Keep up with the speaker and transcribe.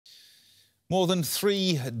More than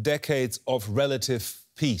 3 decades of relative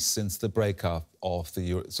peace since the breakup of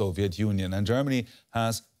the Soviet Union, and Germany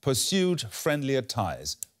has pursued friendlier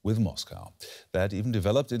ties with Moscow. That even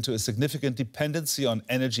developed into a significant dependency on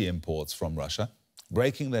energy imports from Russia.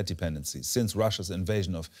 Breaking that dependency since Russia's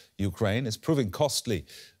invasion of Ukraine is proving costly,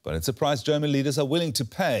 but it's a price German leaders are willing to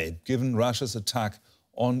pay, given Russia's attack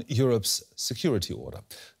on Europe's security order.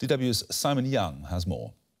 DW's Simon Young has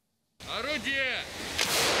more.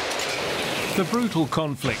 The brutal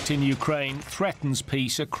conflict in Ukraine threatens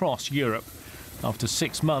peace across Europe. After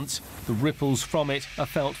 6 months, the ripples from it are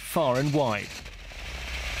felt far and wide.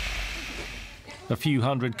 A few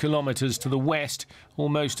hundred kilometres to the west,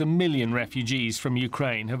 almost 1 million refugees from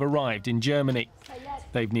Ukraine have arrived in Germany.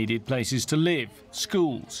 They've needed places to live,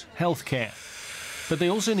 schools, healthcare. But they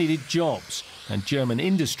also needed jobs, and German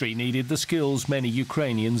industry needed the skills many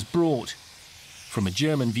Ukrainians brought. From a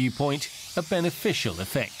German viewpoint, a beneficial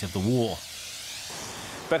effect of the war.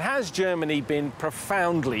 But has Germany been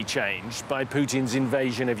profoundly changed by Putin's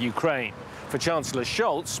invasion of Ukraine? For Chancellor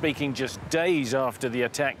Scholz, speaking just days after the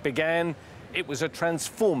attack began, it was a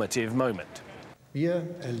transformative moment.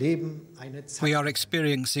 We are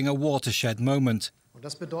experiencing a watershed moment.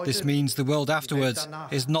 This means the world afterwards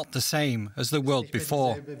is not the same as the world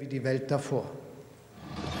before.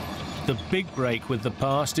 The big break with the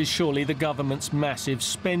past is surely the government's massive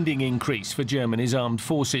spending increase for Germany's armed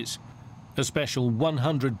forces. A special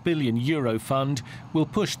 €100 billion fund will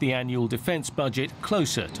push the annual defence budget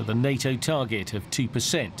closer to the NATO target of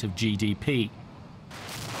 2% of GDP.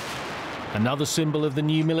 Another symbol of the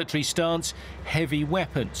new military stance, heavy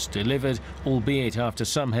weapons delivered, albeit after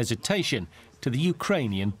some hesitation, to the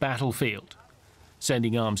Ukrainian battlefield.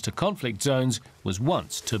 Sending arms to conflict zones was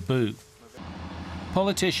once taboo.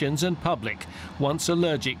 Politicians and public, once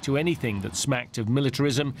allergic to anything that smacked of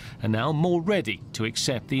militarism, are now more ready to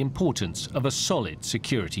accept the importance of a solid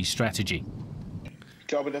security strategy.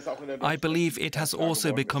 I believe it has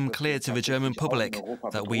also become clear to the German public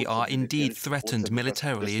that we are indeed threatened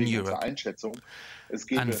militarily in Europe.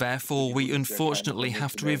 And therefore we unfortunately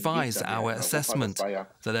have to revise our assessment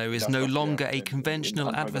that there is no longer a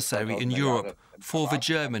conventional adversary in Europe for the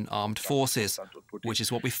German armed forces, which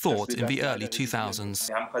is what we thought in the early 2000s.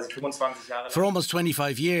 For almost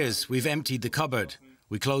 25 years, we've emptied the cupboard.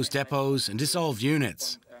 We closed depots and dissolved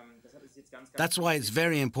units. That's why it's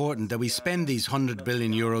very important that we spend these €100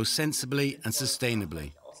 billion sensibly and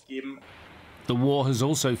sustainably. The war has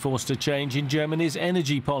also forced a change in Germany's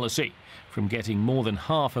energy policy. From getting more than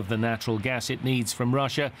half of the natural gas it needs from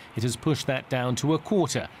Russia, it has pushed that down to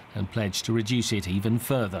 1/4 and pledged to reduce it even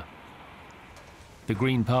further. The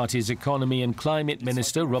Green Party's Economy and Climate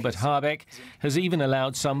Minister, Robert Habeck, has even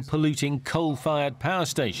allowed some polluting coal-fired power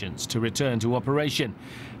stations to return to operation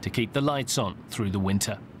to keep the lights on through the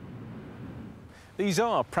winter. These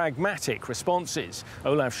are pragmatic responses.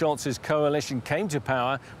 Olaf Scholz's coalition came to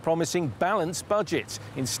power promising balanced budgets.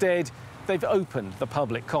 Instead, they've opened the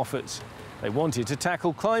public coffers. They wanted to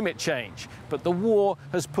tackle climate change, but the war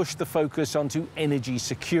has pushed the focus onto energy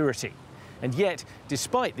security. And yet,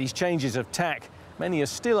 despite these changes of tack, many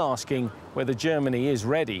are still asking whether Germany is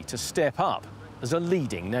ready to step up as a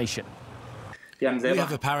leading nation. We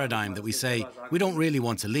have a paradigm that we say, we don't really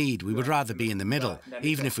want to lead, we would rather be in the middle,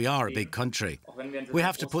 even if we are a big country. We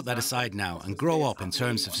have to put that aside now and grow up in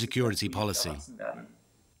terms of security policy.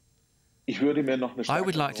 I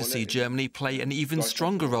would like to see Germany play an even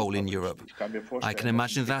stronger role in Europe. I can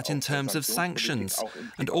imagine that in terms of sanctions,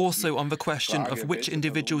 and also on the question of which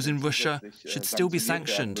individuals in Russia should still be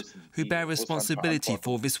sanctioned, who bear responsibility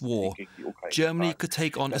for this war. Germany could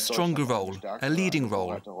take on a stronger role, a leading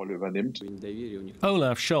role.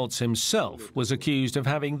 Olaf Scholz himself was accused of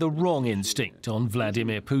having the wrong instinct on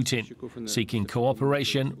Vladimir Putin, seeking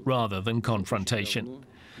cooperation rather than confrontation.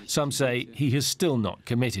 Some say he has still not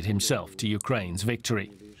committed himself to Ukraine's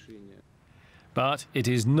victory. But it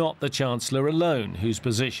is not the Chancellor alone whose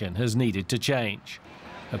position has needed to change.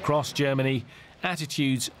 Across Germany,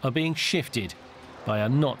 attitudes are being shifted by a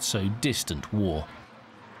not-so-distant war.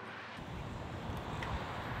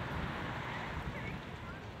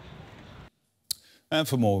 And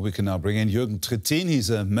for more, we can now bring in Jürgen Trittin. He's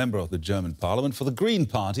a member of the German Parliament for the Green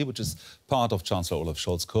Party, which is part of Chancellor Olaf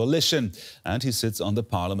Scholz's coalition. And he sits on the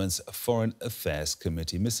Parliament's Foreign Affairs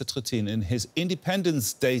Committee. Mr. Trittin, in his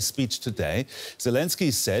Independence Day speech today,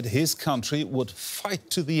 Zelensky said his country would fight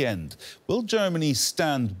to the end. Will Germany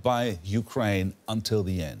stand by Ukraine until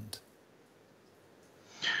the end?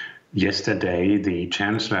 Yesterday, the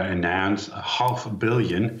Chancellor announced $500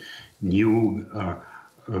 million new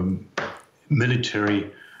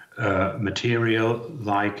military material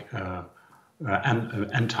like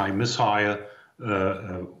and anti-missile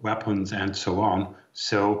weapons and so on.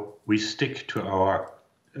 So we stick to our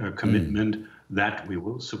commitment that we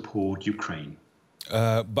will support Ukraine.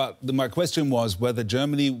 But my question was whether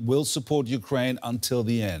Germany will support Ukraine until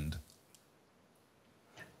the end.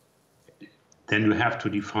 Then you have to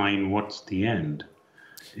define what's the end.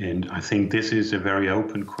 And I think this is a very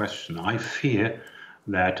open question. I fear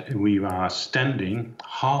that we are standing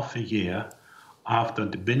half a year after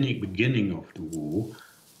the beginning of the war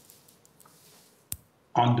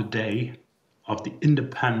on the day of the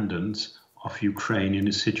independence of Ukraine, in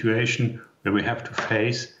a situation where we have to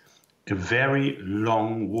face a very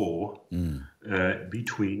long war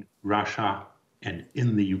between Russia and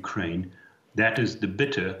in the Ukraine. That is the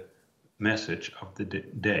bitter message of the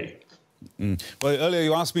day. Well, earlier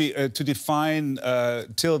you asked me to define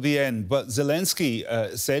till the end, but Zelensky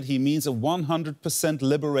said he means a 100%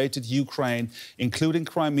 liberated Ukraine, including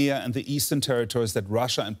Crimea and the eastern territories that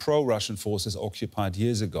Russia and pro-Russian forces occupied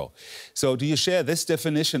years ago. So do you share this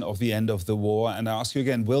definition of the end of the war? And I ask you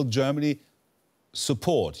again, will Germany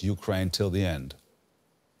support Ukraine till the end?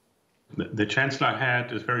 The Chancellor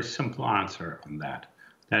had a very simple answer on that.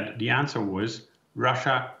 That the answer was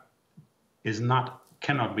Russia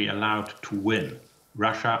cannot be allowed to win.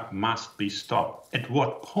 Russia must be stopped. At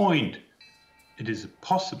what point it is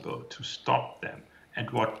possible to stop them?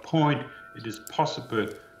 At what point it is possible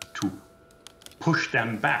to push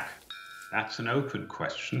them back? That's an open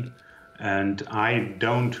question. And I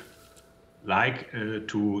don't like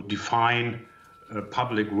to define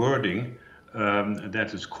public wording that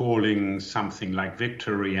is calling something like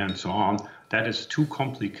victory and so on. That is too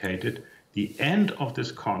complicated. The end of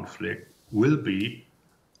this conflict will be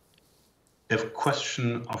a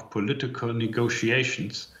question of political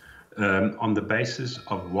negotiations on the basis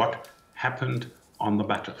of what happened on the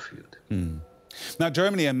battlefield. Now,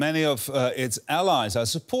 Germany and many of its allies are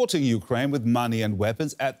supporting Ukraine with money and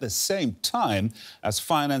weapons at the same time as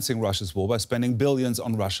financing Russia's war by spending billions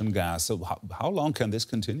on Russian gas. So how long can this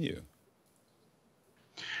continue?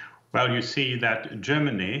 Well, you see that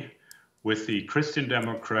Germany, with the Christian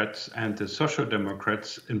Democrats and the Social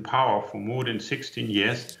Democrats in power for more than 16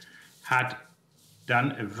 years, had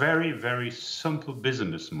done a very, very simple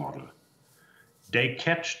business model. They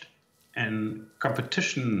catched a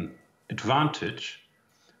competition advantage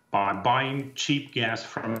by buying cheap gas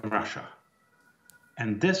from Russia.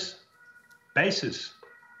 And this basis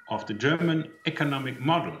of the German economic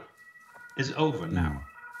model is over now.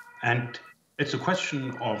 And it's a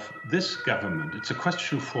question of this government. It's a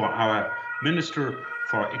question for our Minister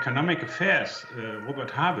for Economic Affairs,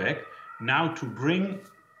 Robert Habeck, now to bring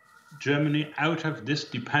Germany out of this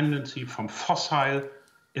dependency from fossil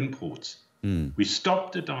imports. We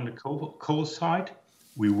stopped it on the coal side.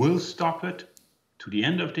 We will stop it to the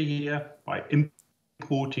end of the year by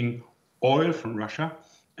importing oil from Russia.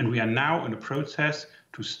 And we are now in a process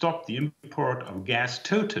to stop the import of gas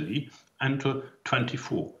totally until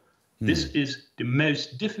 2024. This is the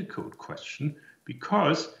most difficult question,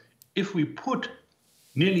 because if we put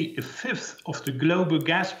nearly a fifth of the global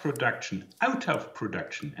gas production out of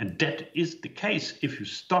production, and that is the case if you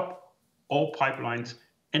stop all pipelines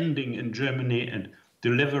ending in Germany and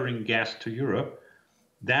delivering gas to Europe,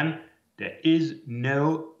 then there is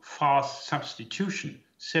no fast substitution.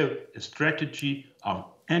 So a strategy of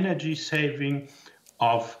energy saving,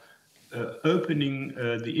 of opening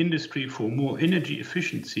the industry for more energy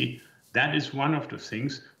efficiency, that is one of the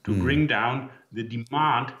things to bring down the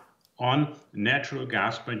demand on natural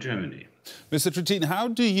gas by Germany. Mr. Trittin, how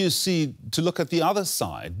do you see, to look at the other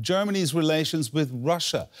side, Germany's relations with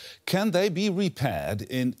Russia? Can they be repaired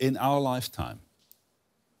in our lifetime?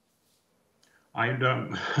 I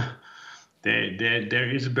don't. There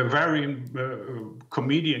is a Bavarian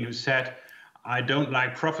comedian who said, I don't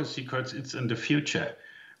like prophecy because it's in the future.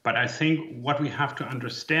 But I think what we have to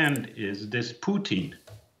understand is this Putin,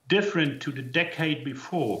 different to the decade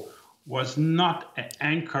before, was not an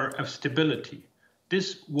anchor of stability.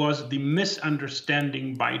 This was the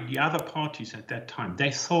misunderstanding by the other parties at that time.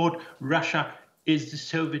 They thought Russia is the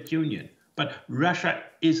Soviet Union. But Russia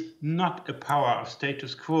is not a power of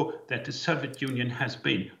status quo that the Soviet Union has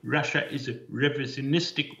been. Russia is a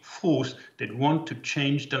revisionistic force that wants to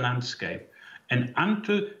change the landscape. And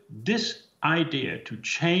until this idea to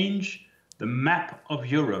change the map of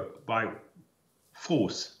Europe by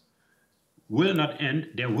force will not end,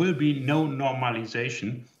 there will be no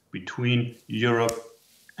normalization between Europe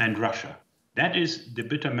and Russia. That is the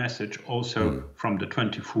bitter message also from the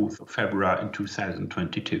 24th of February in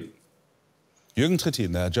 2022. Jürgen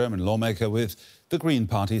Trittin, the German lawmaker with the Green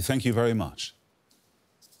Party, thank you very much.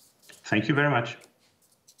 Thank you very much.